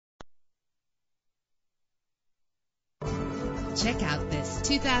Check out this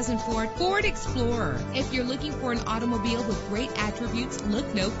 2004 Ford Explorer. If you're looking for an automobile with great attributes,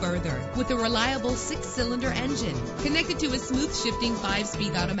 look no further. With a reliable 6-cylinder engine connected to a smooth shifting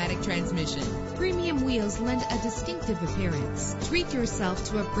 5-speed automatic transmission, premium wheels lend a distinctive appearance. Treat yourself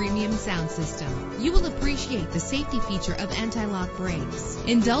to a premium sound system. You will appreciate the safety feature of anti-lock brakes.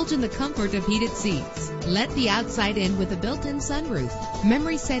 Indulge in the comfort of heated seats. Let the outside in with a built-in sunroof.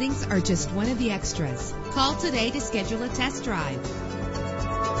 Memory settings are just one of the extras. Call today to schedule a test drive.